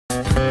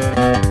When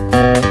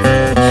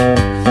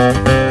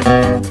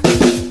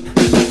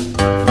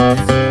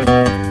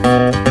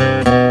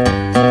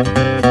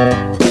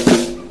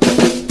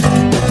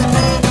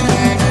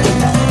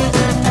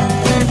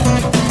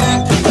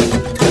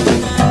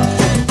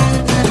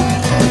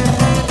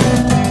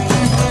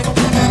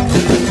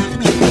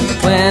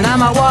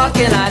I'm out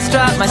walking, I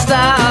strut my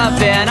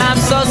stuff, and I'm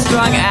so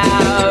strung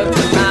out.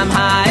 I'm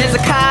high as a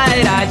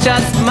kite, I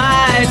just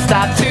might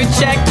stop to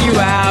check you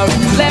out.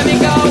 Let me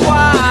go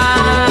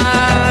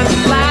on,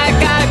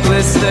 like I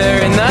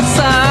blister in the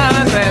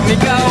sun. Let me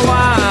go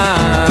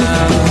on,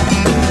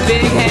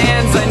 big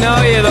hands, I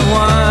know you're the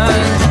one.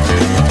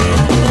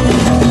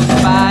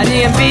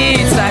 Body and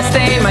beats, I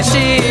stain my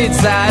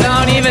sheets, I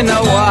don't even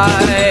know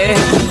why.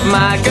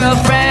 My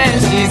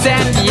girlfriend, she's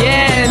at the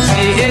end,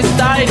 she is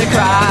starting to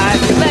cry.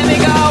 Let me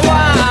go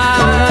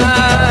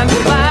on,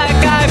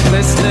 like I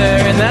blister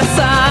in the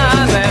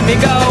sun. Let me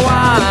go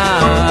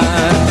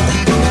on,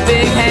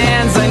 big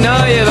hands, I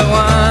know you're the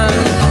one.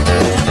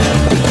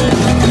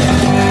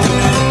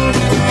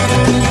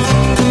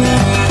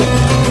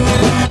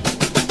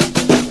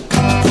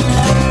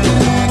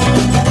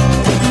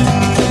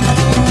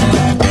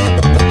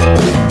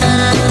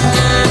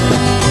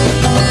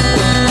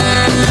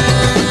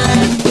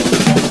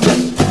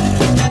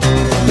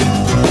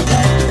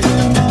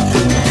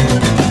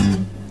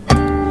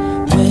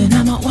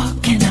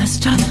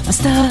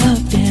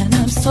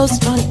 So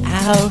strung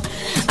out,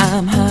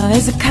 I'm high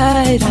as a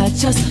kite, I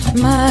just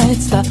might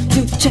stop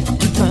to check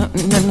you out.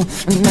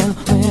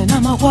 When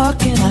I'm out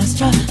walking, I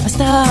strut, I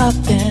stop,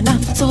 and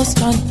I'm so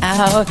strung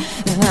out,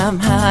 and I'm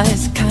high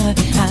as a kite,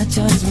 I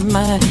just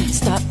might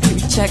stop to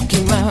check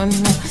you out.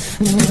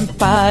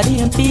 Body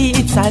and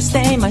beats, I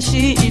stain my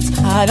sheets,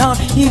 I don't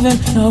even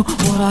know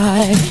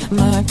why.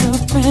 My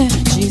girlfriend,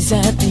 she's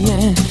at the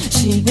end,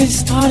 she is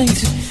starting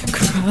to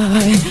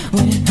cry.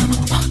 When I'm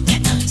out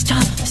walking, I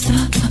strut, I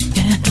stop,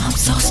 and I'm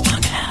so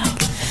strung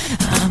out,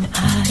 I'm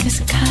high as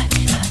a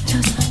kite, I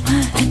just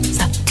might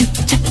stop to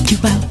check you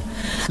out.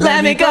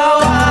 Let me go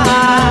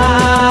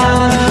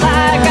on,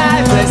 like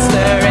I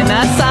blister in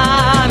the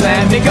sun.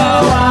 Let me go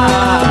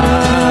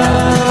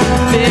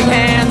on, big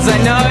hands, I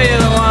know you're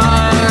the one.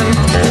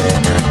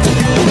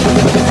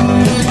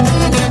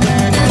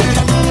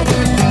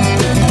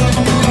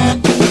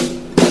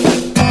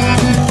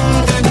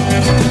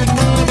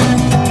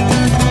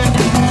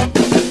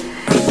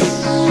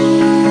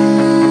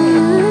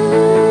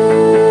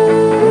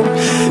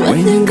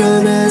 When you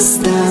gonna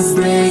stop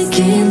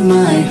breaking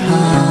my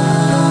heart?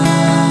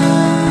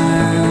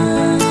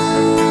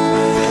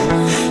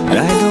 I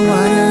don't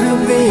wanna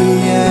be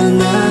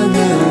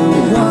another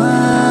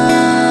one,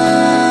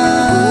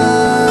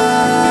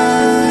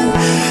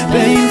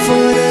 paying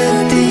for the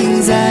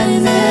things I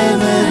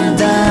never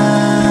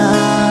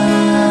done.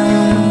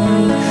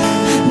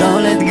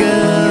 Don't let go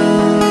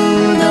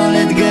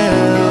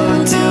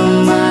to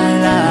my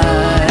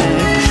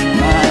life,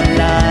 my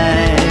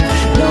life.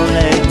 Don't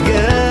let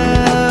go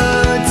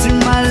to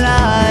my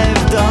life.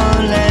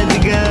 Don't let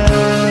go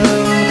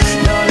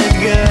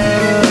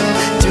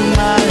to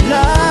my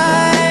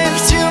life,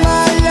 to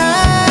my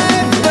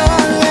life.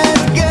 Don't let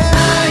go.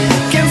 I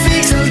can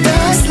fix all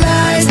those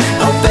lies.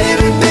 Oh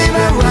baby,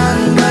 baby, run,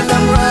 but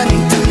I'm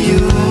running to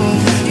you.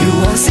 You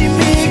won't see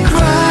me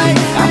cry,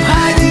 I'm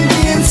hiding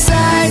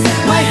inside.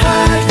 My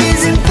heart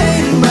is in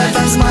pain, but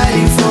I'm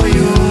smiling for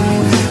you.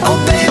 Oh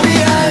baby,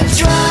 I'll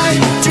try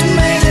to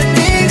make the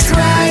things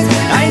right.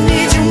 I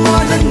need you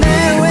more than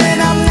ever when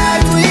I'm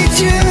not with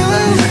you.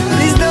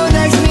 Please don't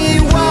ask me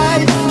why,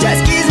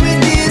 just kiss me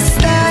this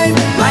time.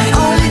 My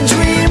only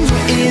dream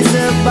is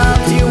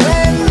about you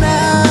and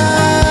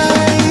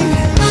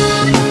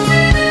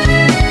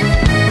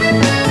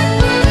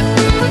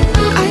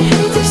I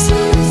hate to see you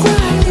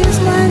cry, this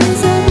man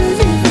is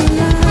everything for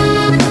now.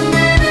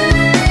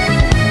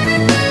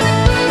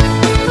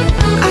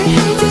 I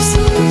hate to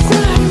see you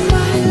cry,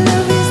 my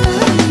love is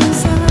dying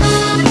inside.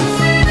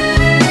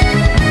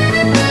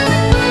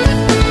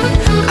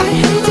 I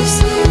hate to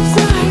see you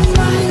cry,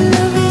 my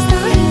love is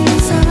dying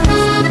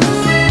inside.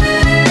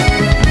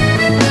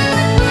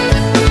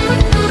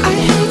 I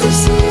hate to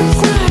see you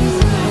cry.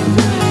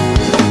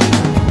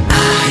 I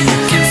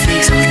can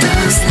fix all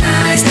those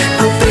lies.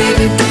 Oh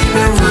baby,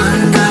 baby, run,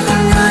 but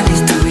I'm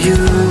running to you.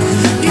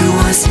 You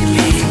won't see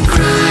me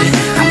cry,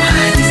 I'm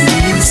hiding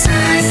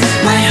inside.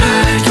 My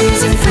heart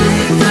is in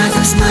pain, but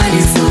I'm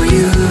smiling for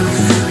you.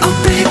 Oh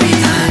baby,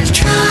 I'll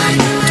try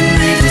to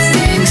make the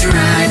things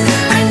right.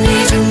 I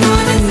need you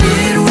more than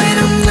ever when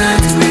I'm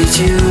not with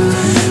you.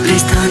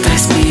 Please don't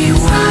ask me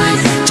why,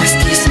 just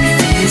kiss me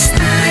this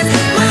time.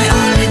 My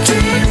only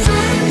dream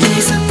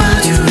is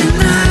about you and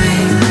I.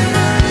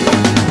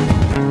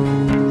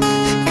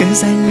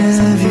 'Cause I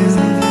love you,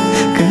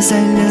 'cause I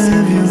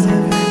love you,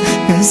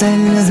 'cause I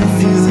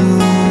love you,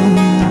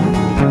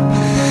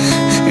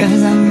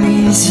 'cause I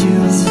miss you,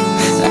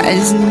 I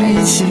just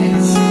miss you,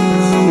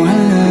 my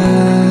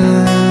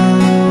love.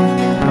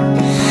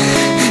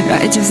 I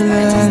just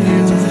love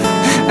you,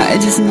 I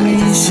just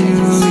miss you,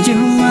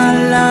 you're my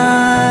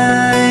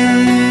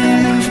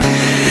life.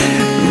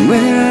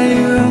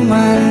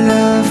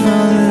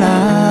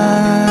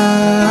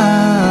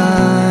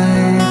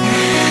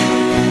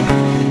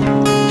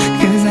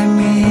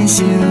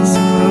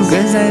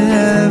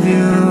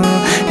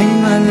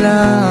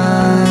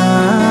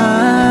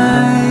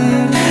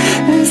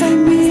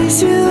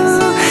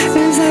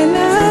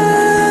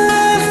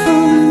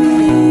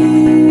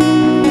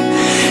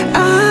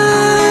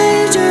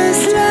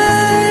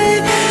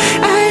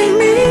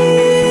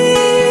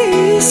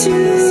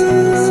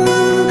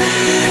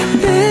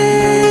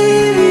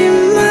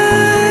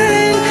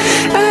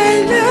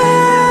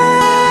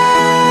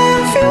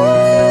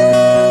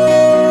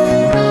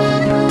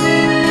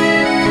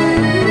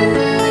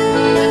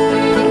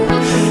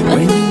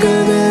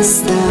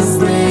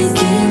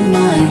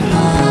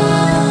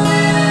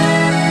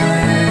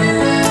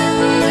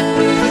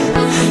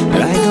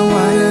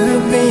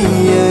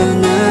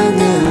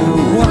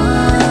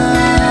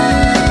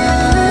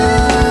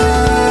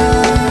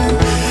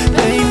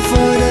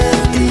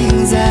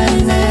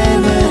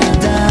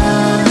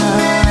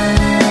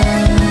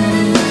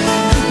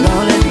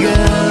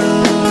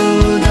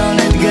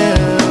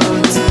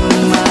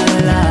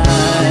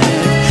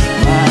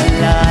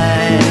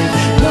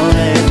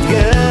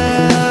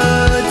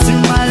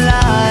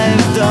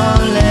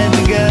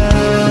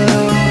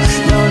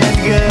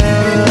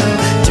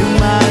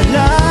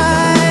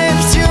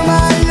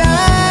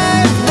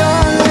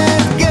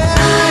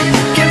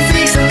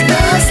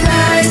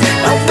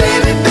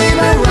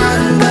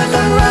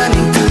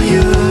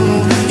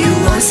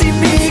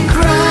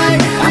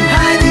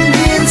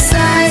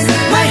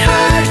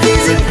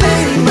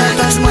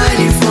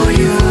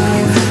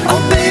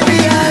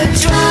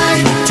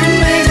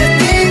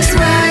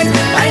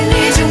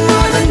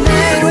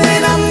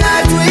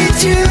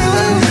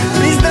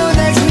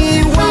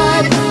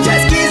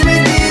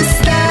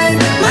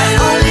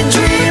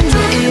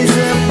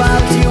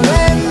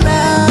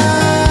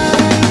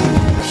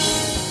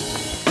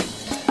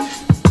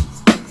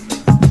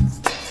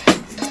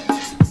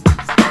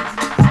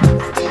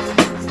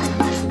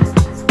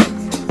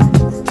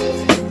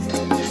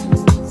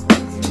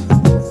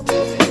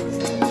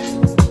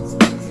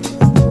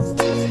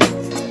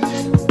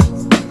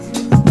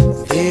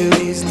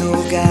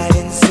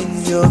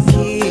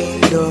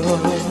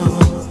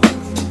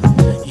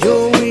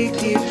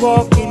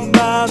 walk in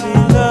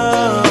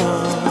Babylon.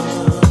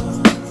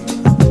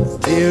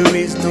 There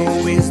is no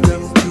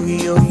wisdom to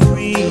your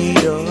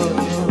freedom.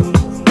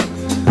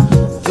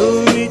 The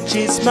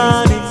richest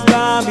man in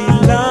Babylon.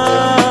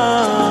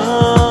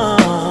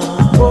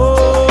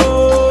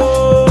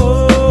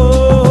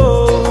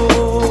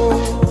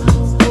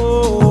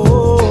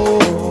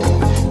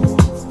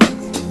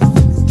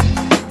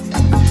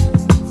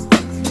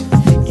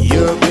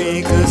 Your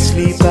bakers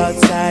sleep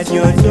outside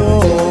your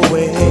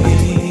doorway.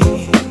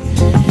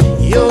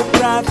 Your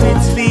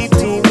prophets sleep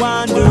to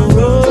wander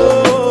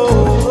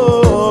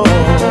road.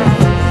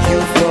 You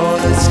fall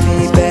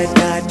asleep at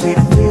night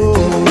with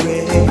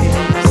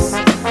worries.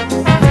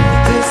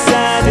 The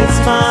saddest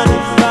man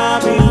in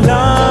Babylon.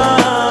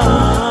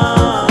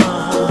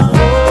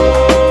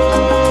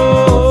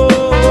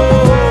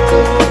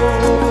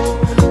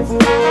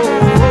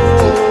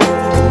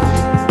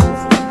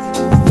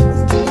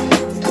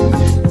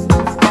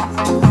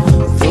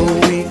 The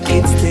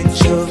wicked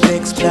stench of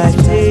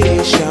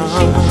exploitation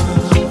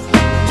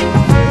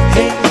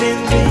hangs in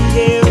the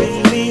air and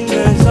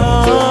lingers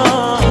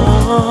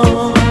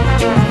on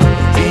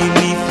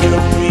beneath your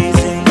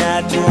praise and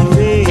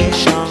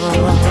adoration.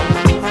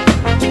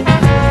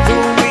 The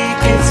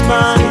weakest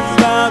man in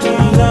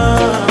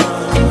Babylon.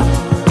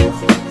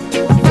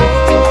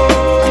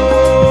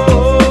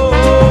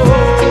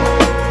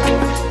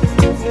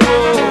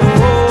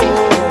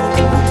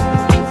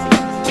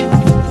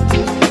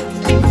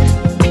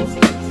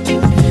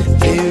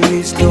 There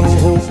is no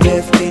hope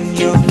left in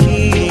your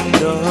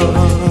kingdom.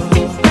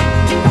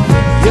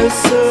 Your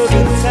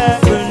servants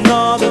have heard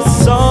all the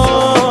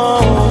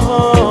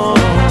songs.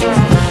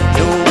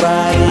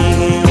 Nobody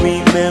here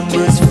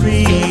remembers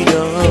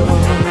freedom.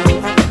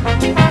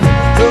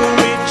 The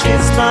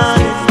richest man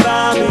in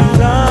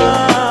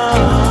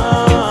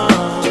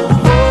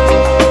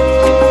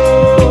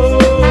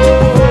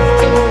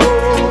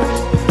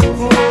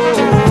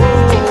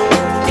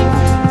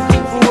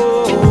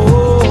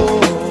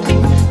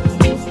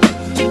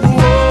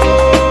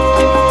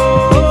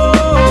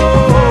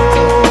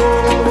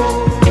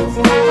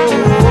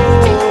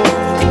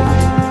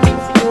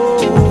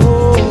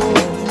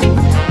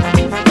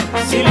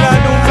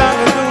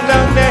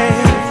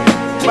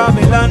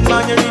Babylon,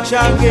 man, you reach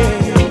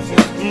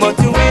again, but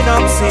you end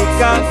up sick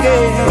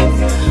again,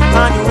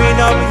 and you end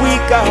up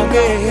weak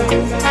again.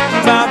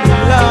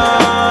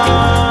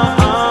 Babylon,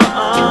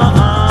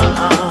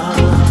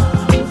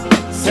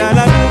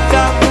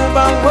 Saladuka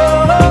Kubango,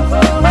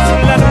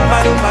 Siladumba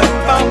Dumba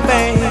Dumba,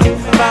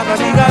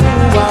 Bagadiga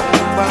Dumba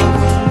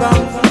Dumba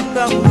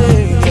Dumba.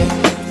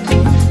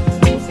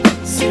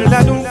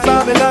 Siladum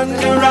Babylon,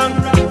 you run.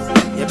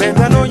 You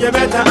better know, you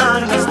better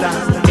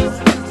understand.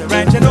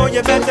 Right, you know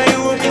you better you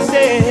will be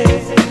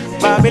safe.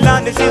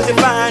 Babylon, this is the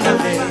final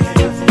day.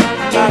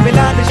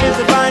 Babylon, this is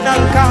the final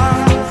call.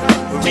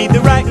 We read the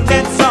right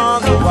that's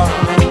on the wall.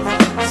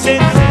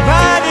 Since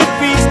divided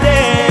we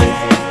stand,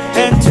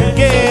 and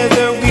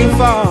together we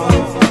fall.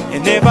 You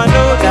never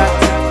know that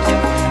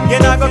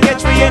you're not gonna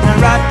catch me in a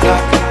rat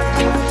trap.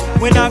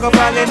 We're not gonna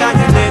fall in on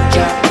your dead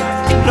trap.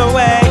 No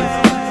way.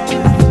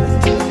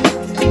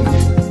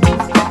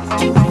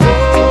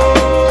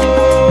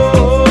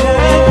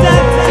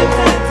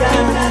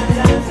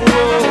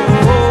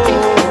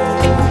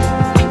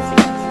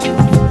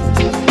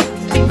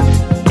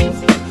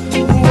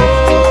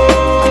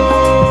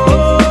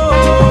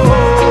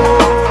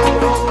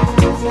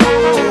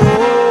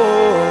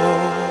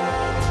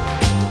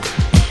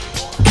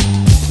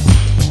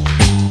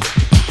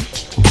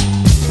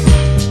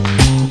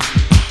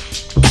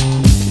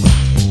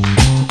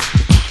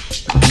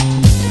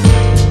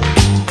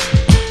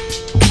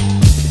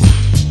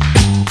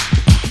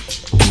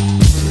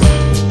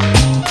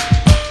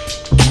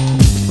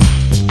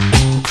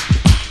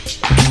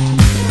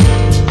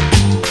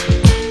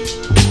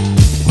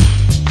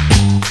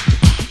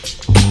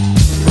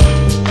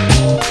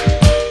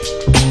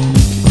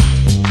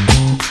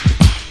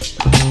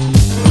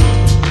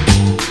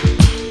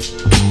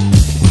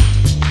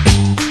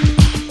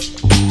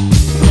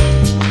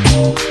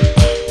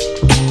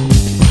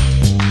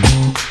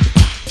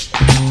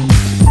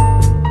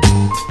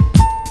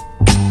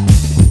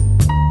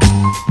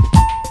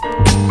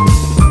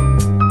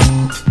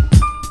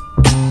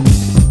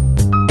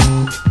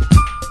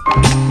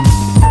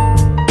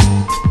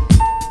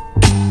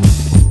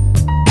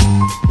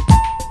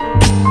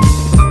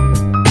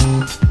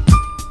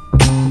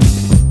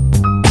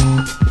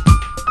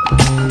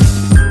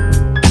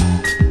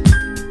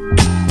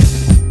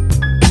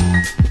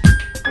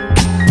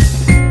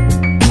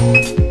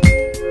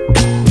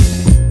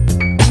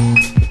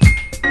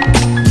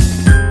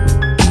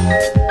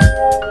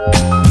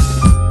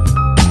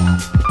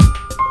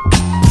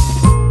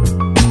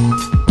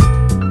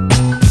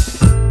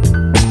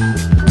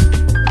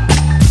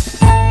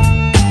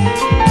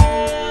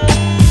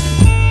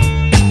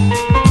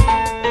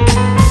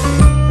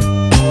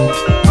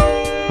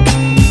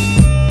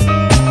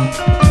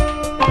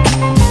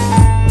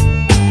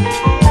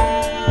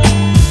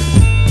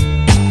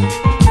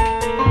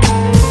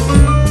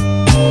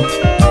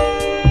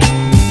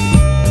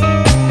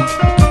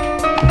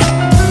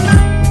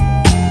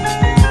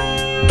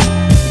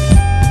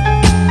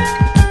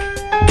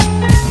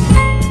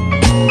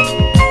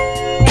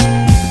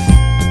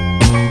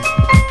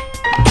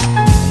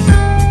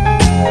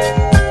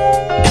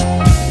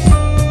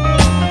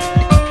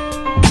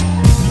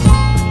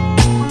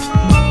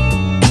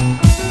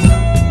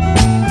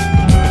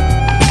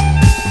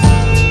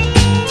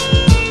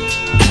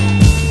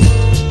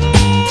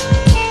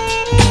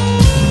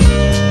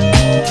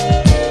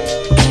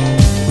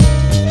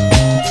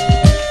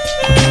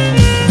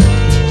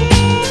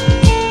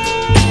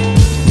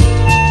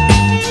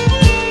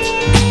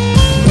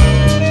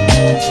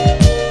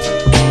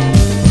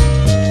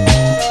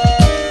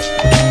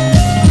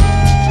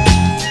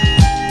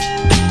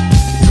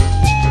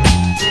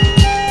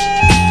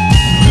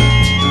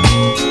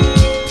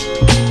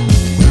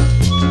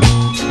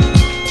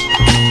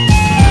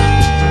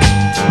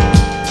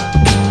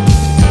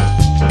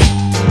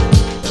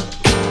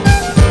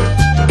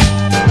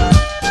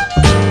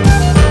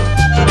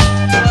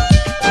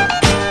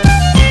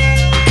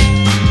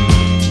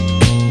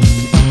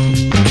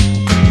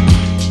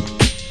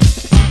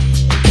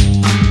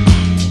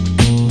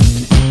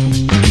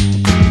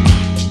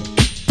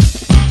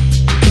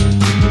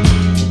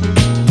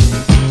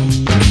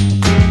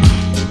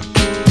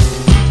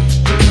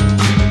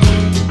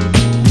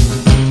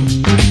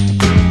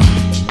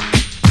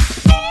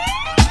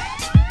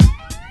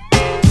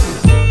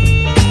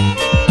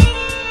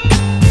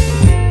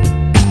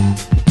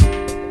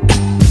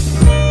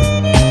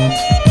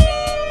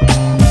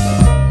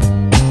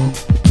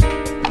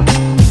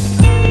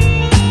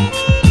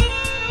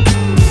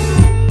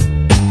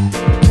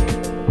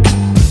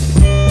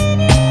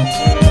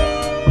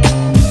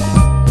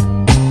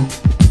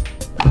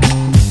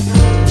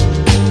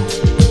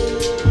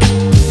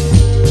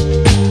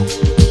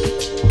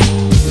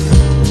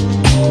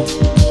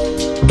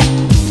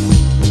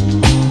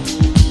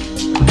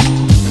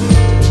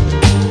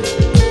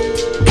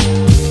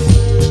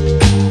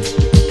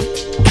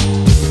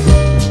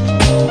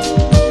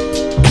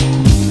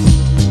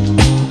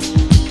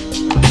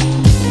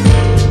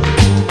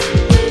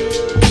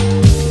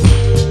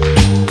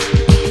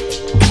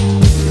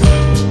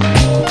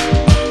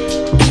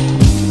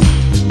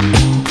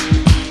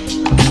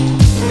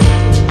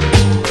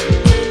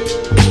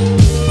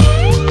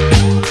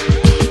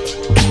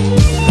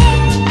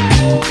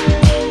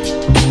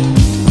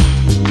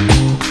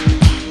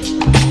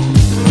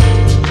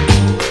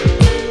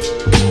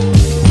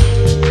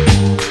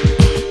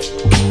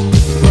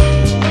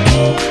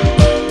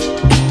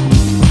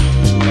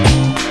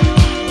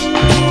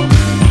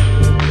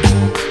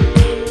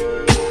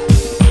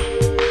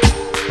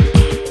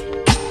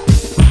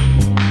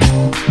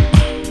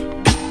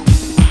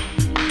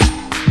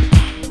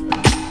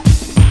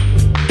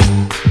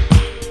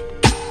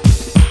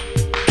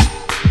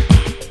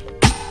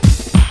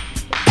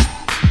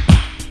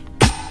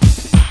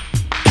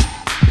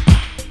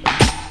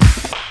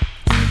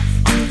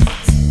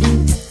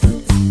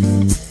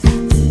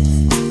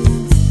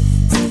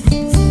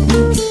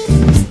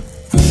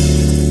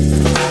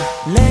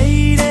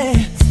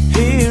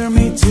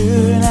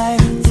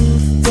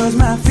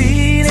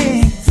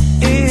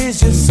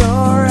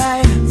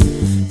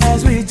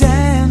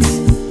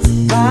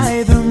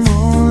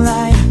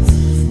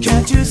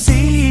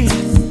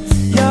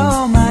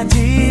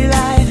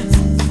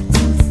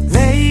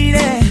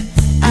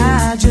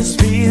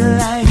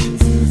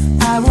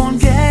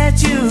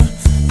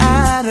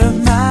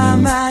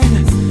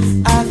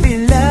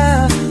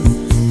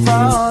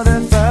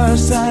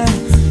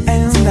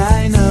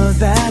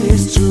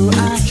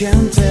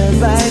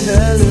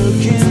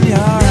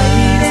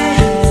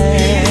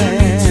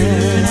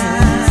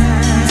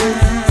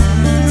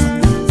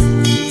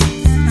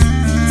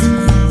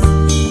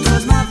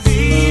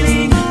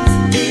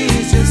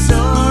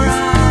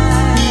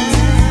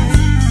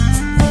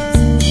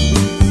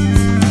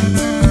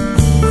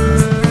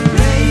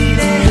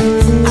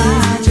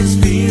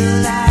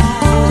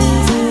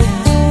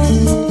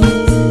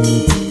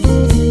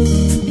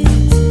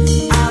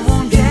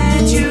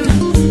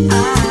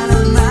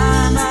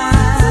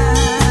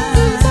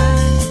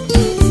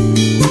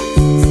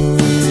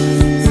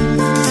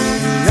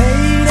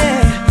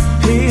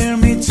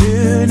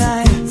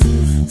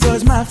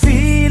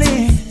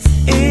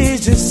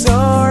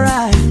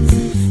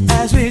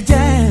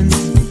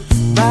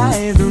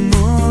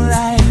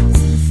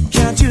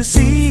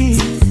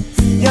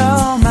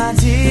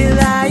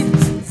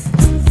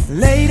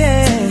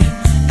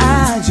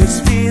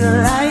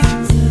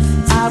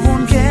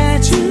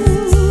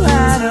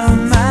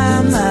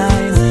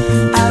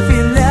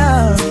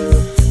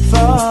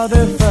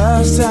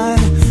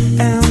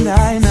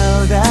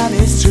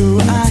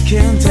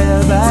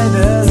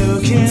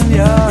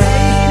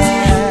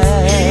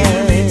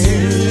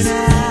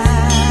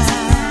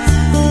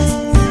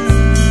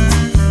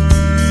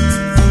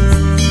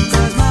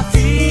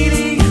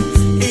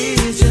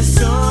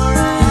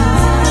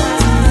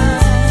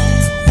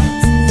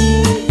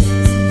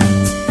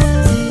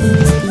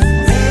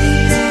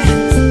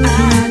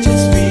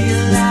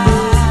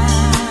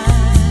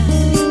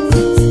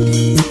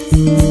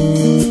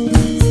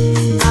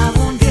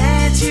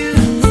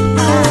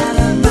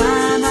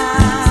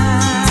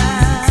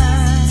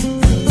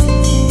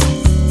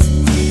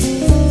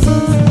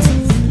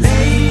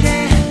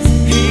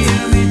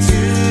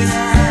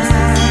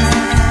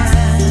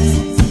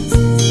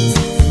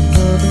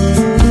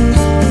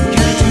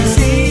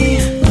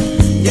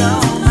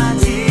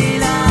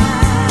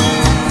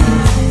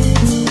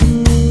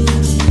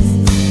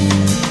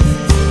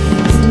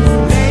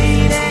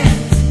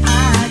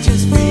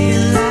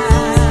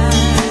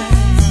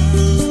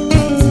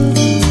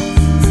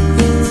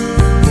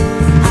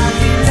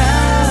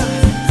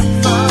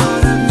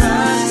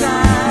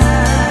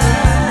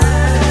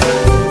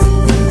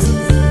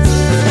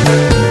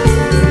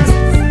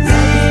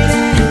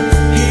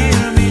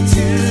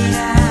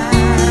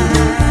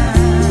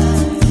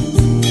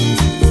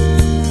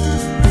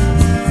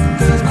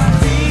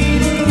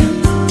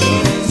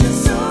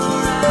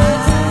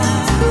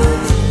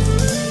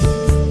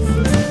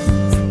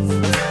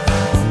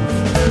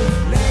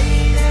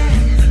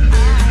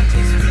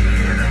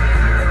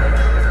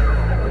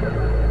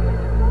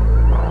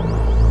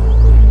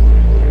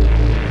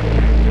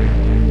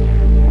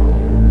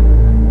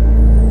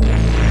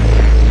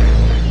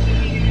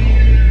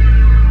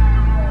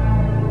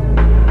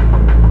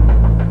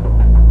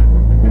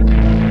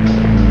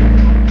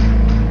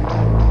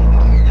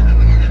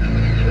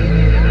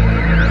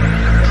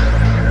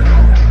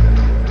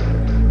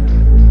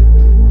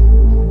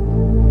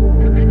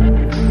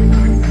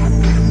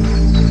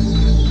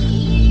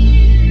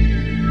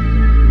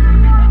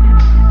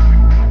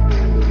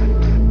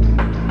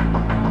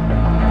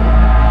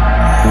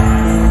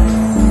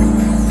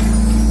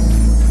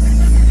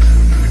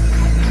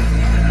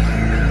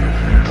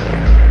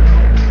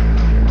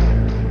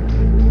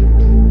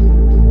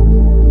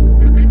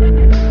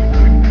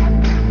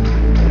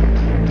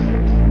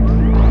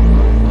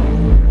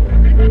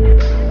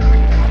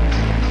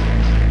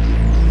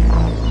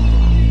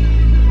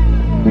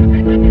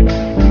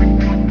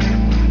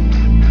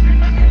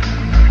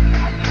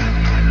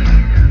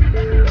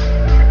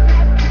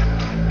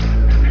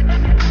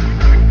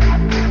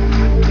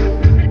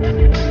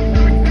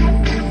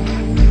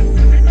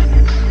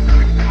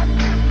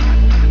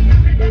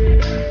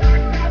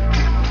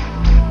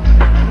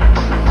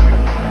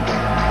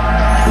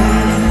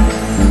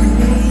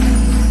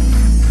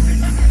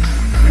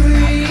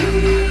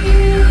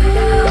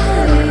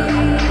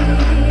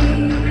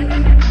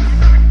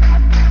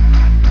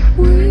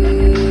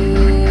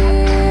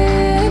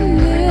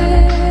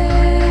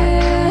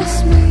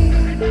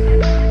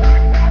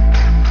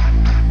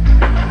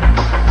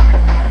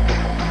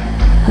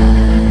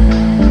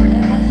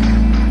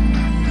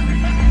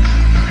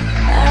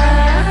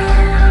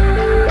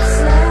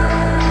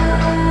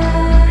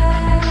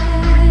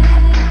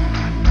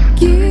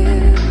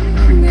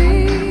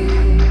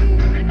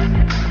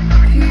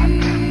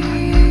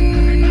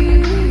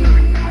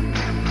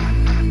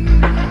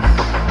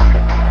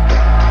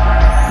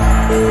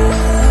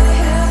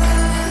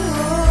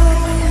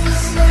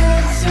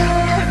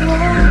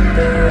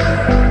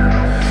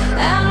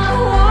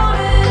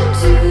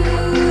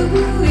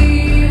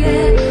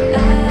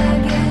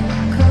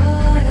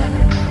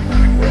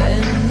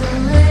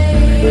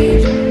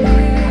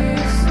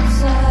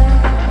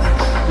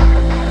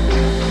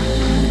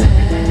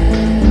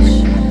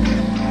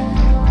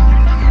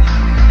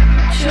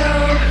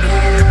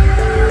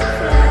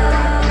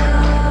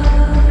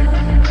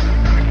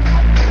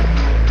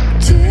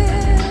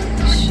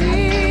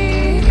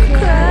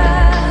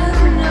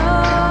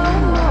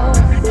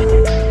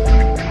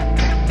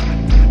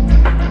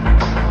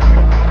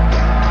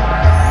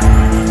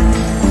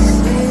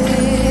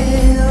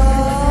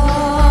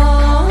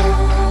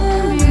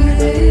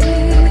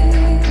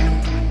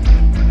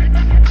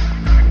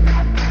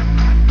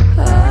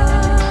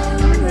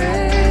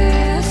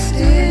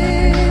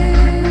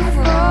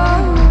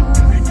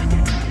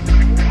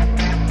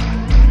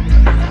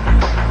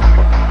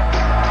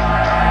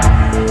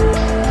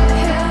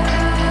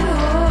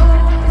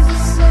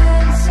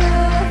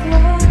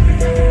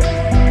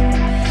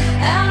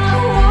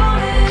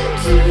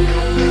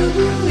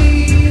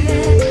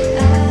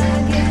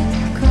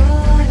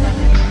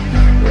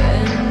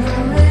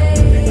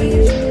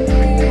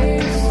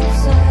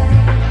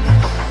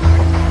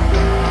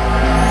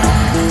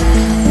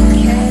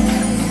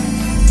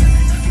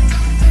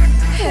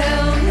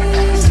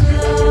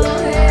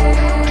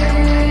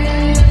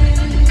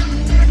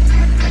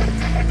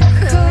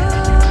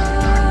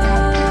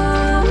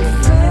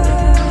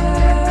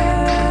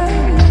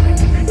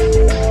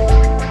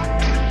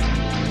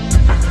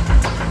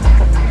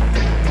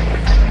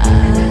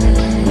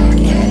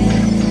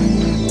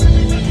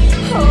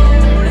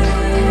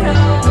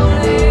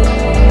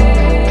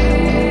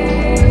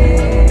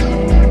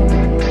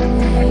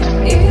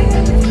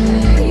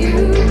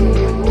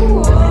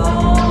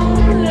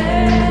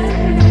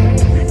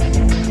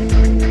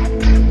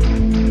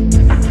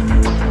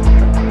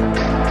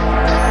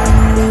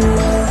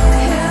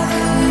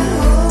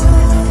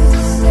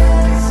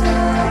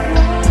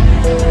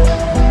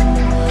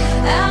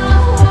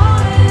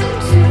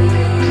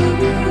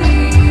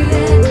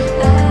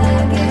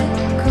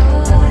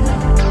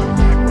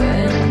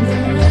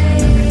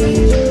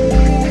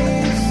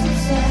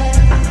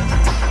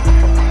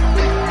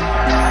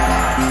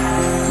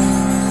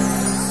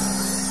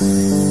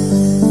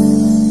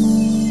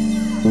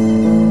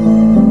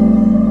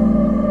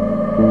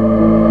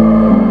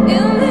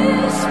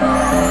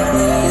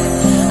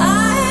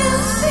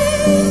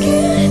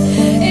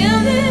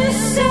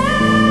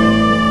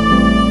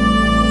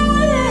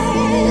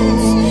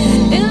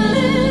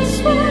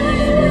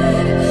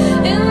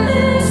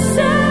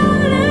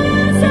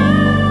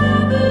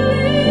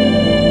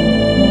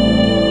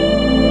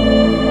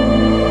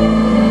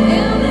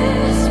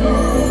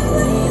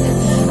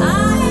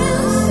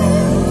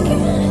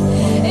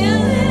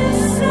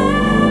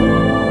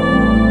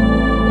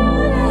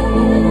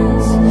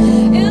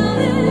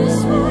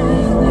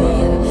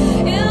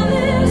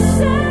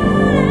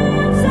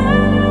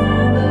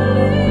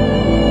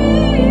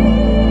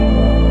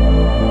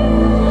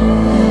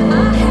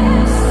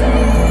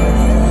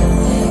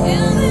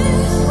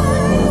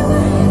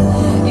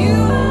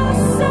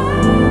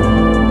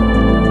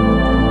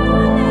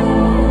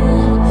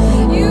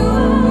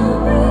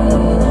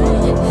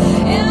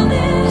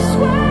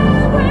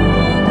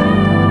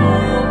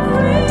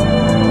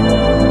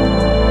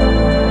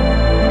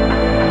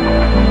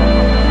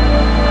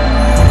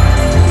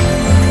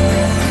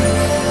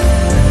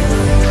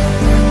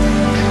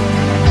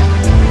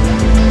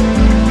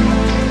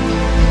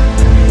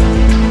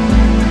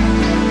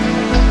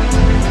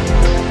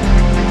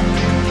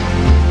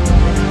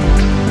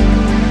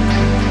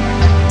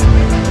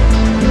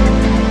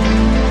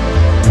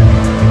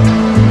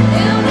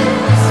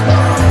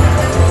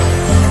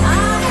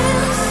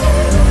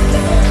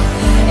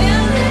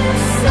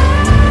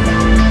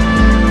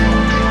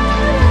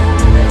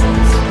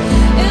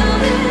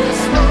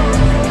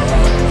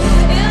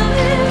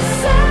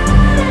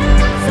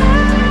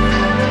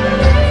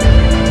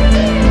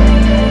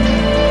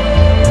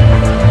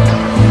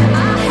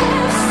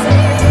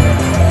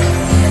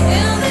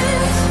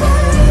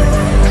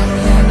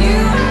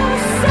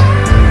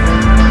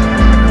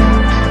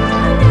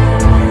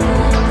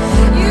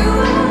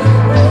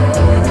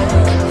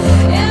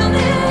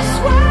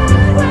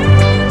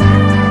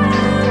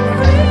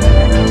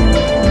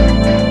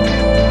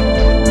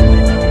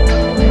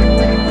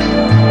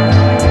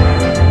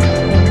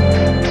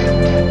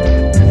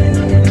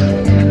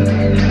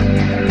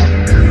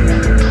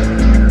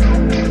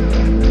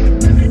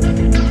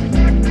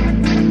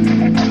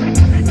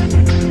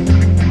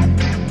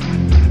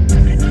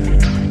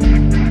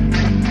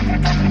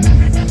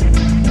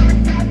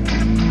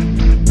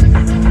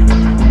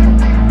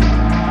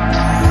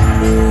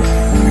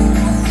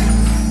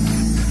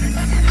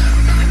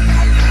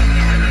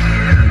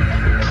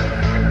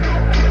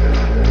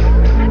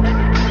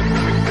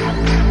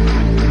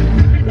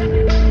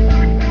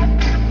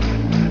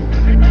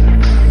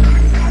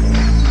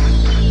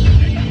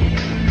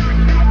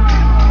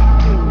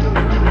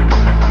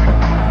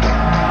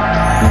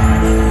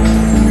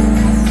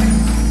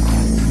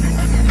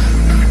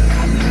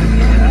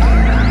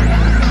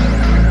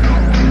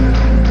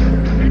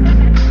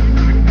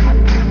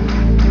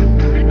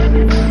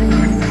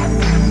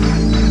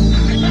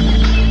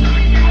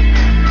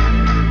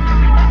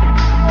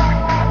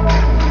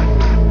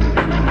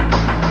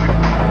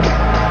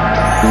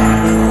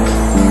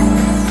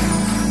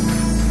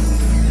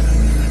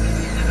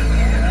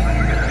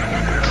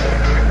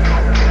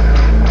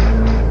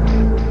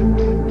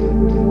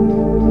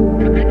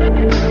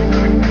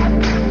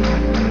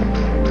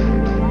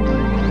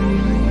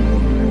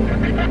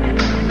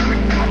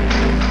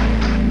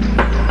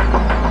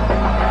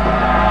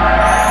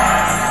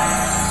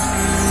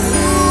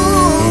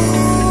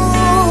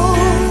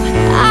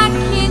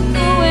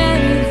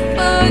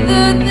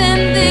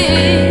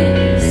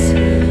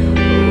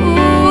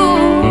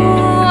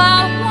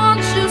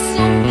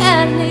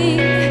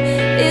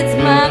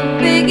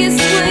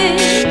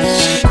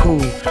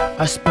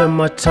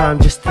 my time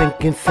just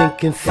thinking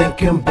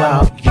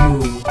about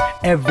you.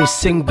 Every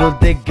single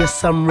day,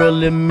 guess I'm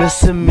really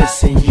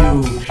missing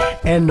you.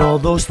 And all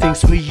those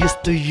things we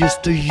used to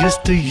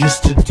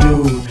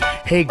do.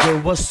 Hey girl,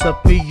 what's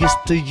up? It used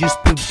to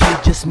be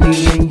just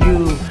me and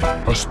you.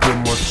 I spend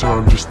my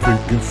time just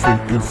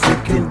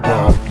thinking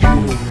about you.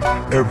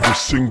 Every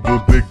single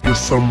day,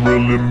 guess I'm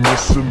really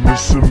missing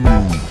you.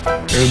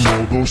 And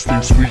all those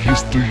things we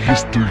used to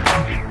do.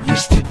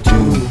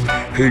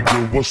 Hey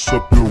girl, what's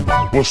up, yo?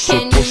 What's up?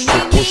 Can you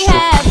meet me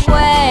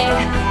halfway?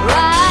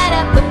 Right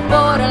at the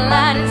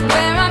borderline is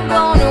where I'm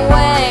going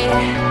away.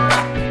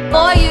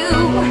 For you,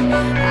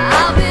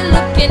 I'll be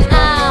looking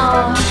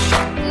out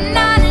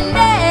night and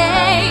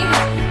day.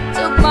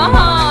 Took my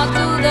heart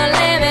to the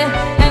limit,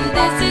 and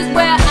this is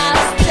where I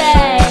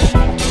stay.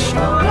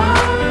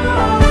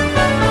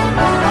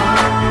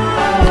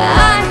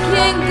 I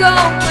can't go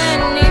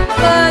any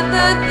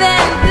further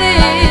than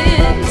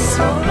this.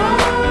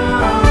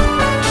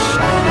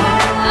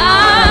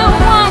 I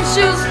want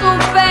you so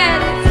bad,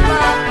 it's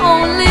my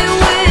only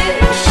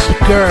wish.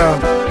 Girl,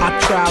 I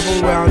travel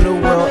around the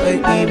world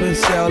and even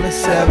sail the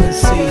 7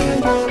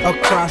 seas.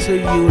 Across the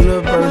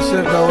universe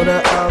and go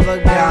to other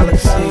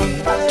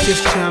galaxies.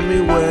 Just tell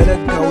me where to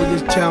go,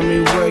 just tell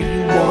me where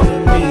you wanna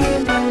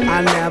meet.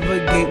 I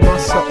navigate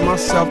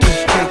myself to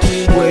take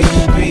me where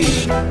you be.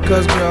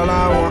 Cause girl,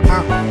 I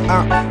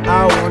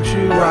want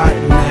you right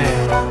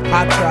now.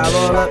 I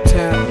travel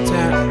uptown,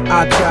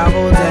 I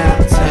travel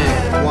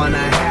downtown.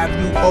 Wanna have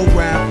you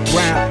around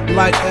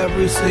like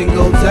every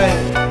single day.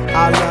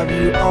 I love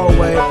you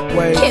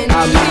always, Can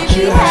I'll you meet meet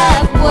you me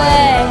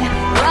halfway?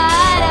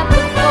 Right at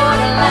the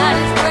borderline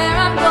is where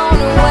I'm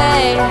going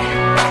away.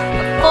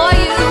 For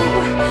you,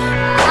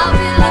 I'll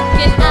be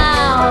looking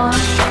out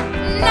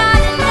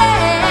night and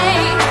day.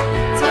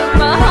 Took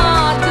my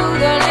heart to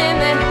the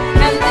limit,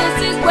 and this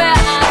is where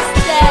I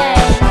stay.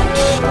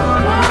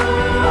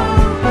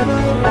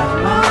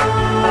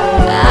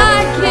 I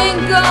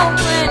can't go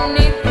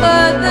any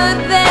further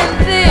than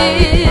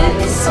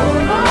this.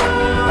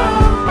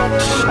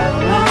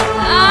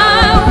 I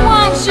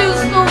want you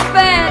so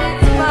bad,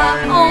 it's my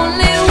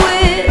only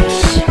wish.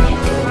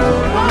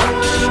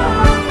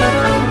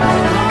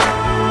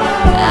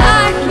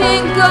 I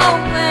can't go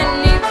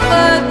any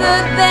further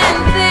than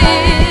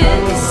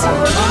this.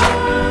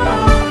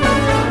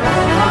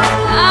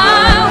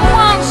 I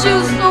want you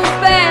so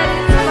bad,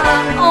 it's my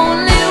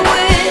only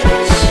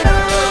wish.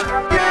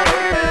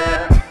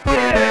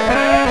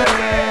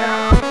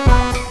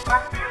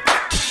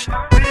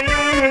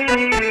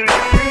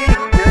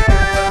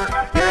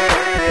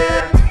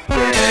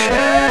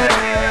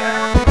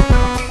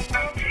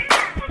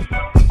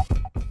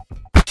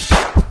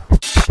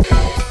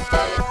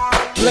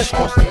 Let's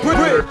cross the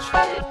bridge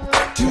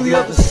to the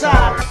other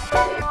side.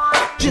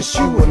 Just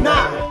you and I.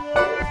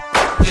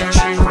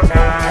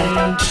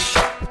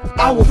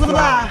 I will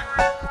fly